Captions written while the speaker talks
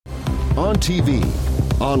on TV,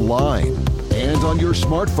 online, and on your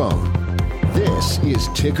smartphone. This is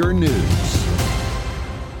Ticker News.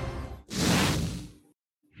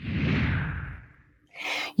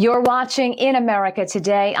 You're watching In America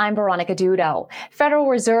Today. I'm Veronica Dudo. Federal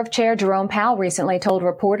Reserve Chair Jerome Powell recently told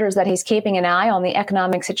reporters that he's keeping an eye on the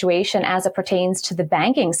economic situation as it pertains to the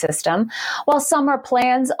banking system. While summer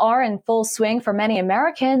plans are in full swing for many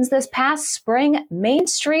Americans, this past spring, Main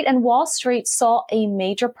Street and Wall Street saw a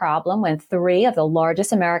major problem when three of the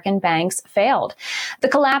largest American banks failed. The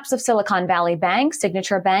collapse of Silicon Valley Bank,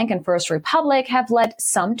 Signature Bank, and First Republic have led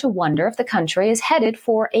some to wonder if the country is headed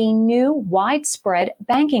for a new widespread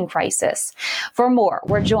banking crisis. For more,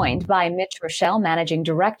 we're joined by Mitch Roschelle, Managing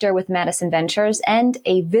Director with Madison Ventures and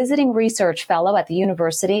a visiting research fellow at the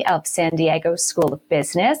University of San Diego School of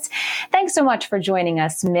Business. Thanks so much for joining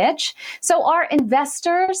us, Mitch. So are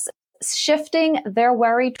investors shifting their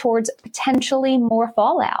worry towards potentially more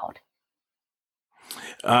fallout?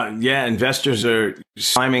 Yeah, investors are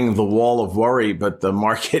climbing the wall of worry, but the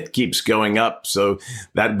market keeps going up. So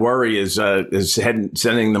that worry is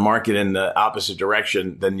sending the market in the opposite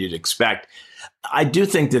direction than you'd expect. I do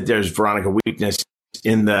think that there's, Veronica, weakness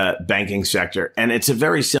in the banking sector, and it's a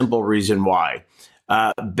very simple reason why.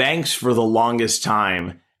 Banks, for the longest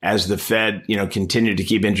time, as the Fed, continued to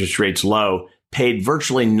keep interest rates low, paid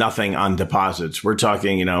virtually nothing on deposits. We're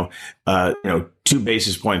talking, 2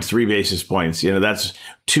 basis points, 3 basis points. That's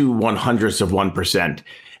 0.02%.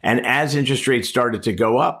 And as interest rates started to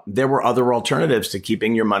go up, there were other alternatives to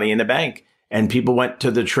keeping your money in a bank. And people went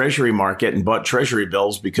to the treasury market and bought treasury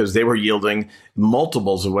bills because they were yielding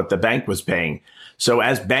multiples of what the bank was paying. So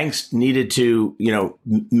as banks needed to,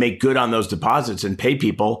 make good on those deposits and pay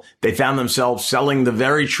people, they found themselves selling the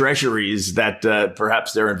very treasuries that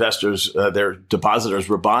perhaps their investors, their depositors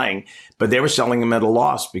were buying, but they were selling them at a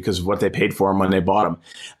loss because of what they paid for them when they bought them.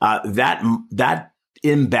 That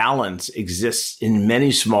imbalance exists in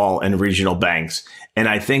many small and regional banks. And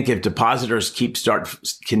I think if depositors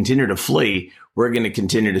continue to flee, we're going to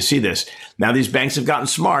continue to see this. Now, these banks have gotten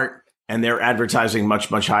smart, and they're advertising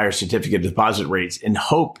much, much higher certificate deposit rates in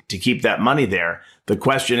hope to keep that money there. The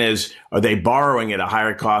question is, are they borrowing at a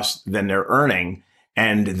higher cost than they're earning?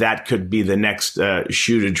 And that could be the next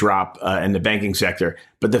shoe to drop in the banking sector.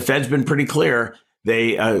 But the Fed's been pretty clear.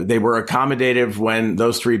 They were accommodative when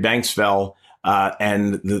those three banks fell.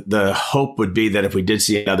 And the hope would be that if we did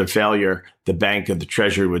see another failure, the bank or the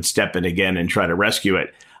Treasury would step in again and try to rescue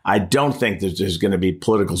it. I don't think that there's going to be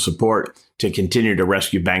political support to continue to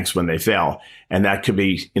rescue banks when they fail. And that could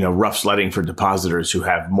be, rough sledding for depositors who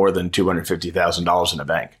have more than $250,000 in a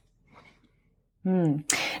bank.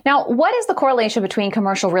 Now, what is the correlation between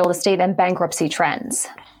commercial real estate and bankruptcy trends?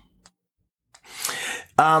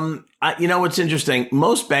 What's interesting,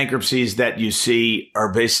 most bankruptcies that you see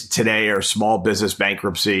are based today are small business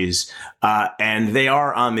bankruptcies, and they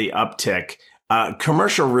are on the uptick.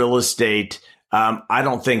 Commercial real estate, I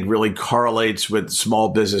don't think really correlates with small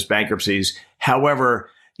business bankruptcies. However,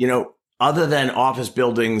 other than office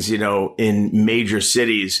buildings, in major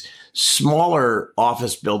cities, smaller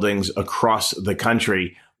office buildings across the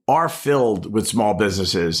country are filled with small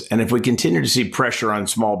businesses. And if we continue to see pressure on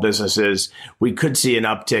small businesses, we could see an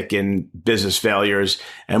uptick in business failures.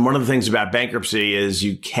 And one of the things about bankruptcy is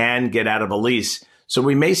you can get out of a lease. So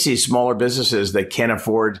we may see smaller businesses that can't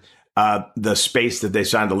afford the space that they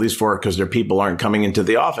signed the lease for because their people aren't coming into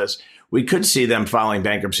the office. We could see them filing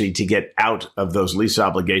bankruptcy to get out of those lease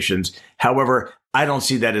obligations. However, I don't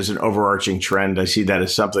see that as an overarching trend. I see that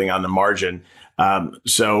as something on the margin.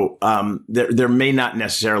 There may not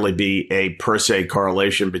necessarily be a per se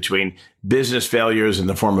correlation between business failures in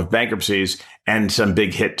the form of bankruptcies and some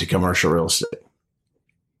big hit to commercial real estate.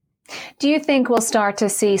 Do you think we'll start to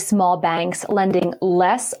see small banks lending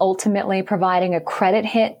less, ultimately providing a credit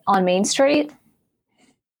hit on Main Street?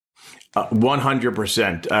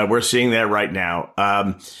 100%. We're seeing that right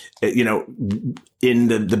now. In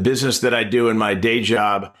the business that I do in my day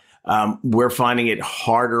job, we're finding it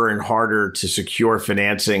harder and harder to secure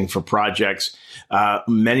financing for projects.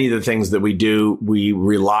 Many of the things that we do, we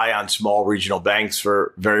rely on small regional banks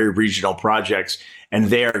for very regional projects, and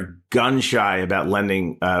they are gun shy about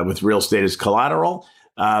lending with real estate as collateral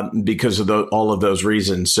because of all of those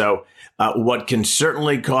reasons. So what can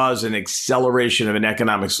certainly cause an acceleration of an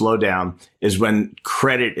economic slowdown is when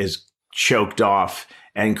credit is choked off.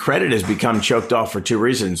 And credit has become choked off for two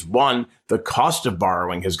reasons. One, the cost of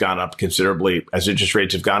borrowing has gone up considerably as interest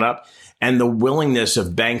rates have gone up, and the willingness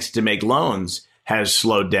of banks to make loans has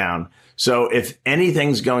slowed down. So if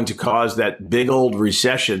anything's going to cause that big old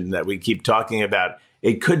recession that we keep talking about,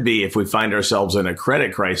 it could be if we find ourselves in a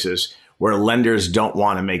credit crisis where lenders don't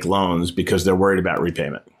want to make loans because they're worried about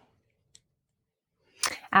repayment.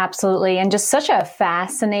 Absolutely. And just such a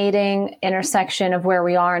fascinating intersection of where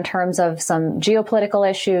we are in terms of some geopolitical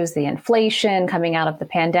issues, the inflation coming out of the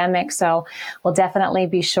pandemic. So we'll definitely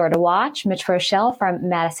be sure to watch. Mitch Roschelle from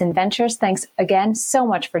Madison Ventures, thanks again so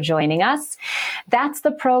much for joining us. That's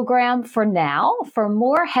the program for now. For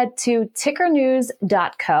more, head to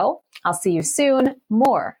tickernews.co. I'll see you soon.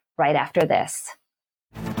 More right after this.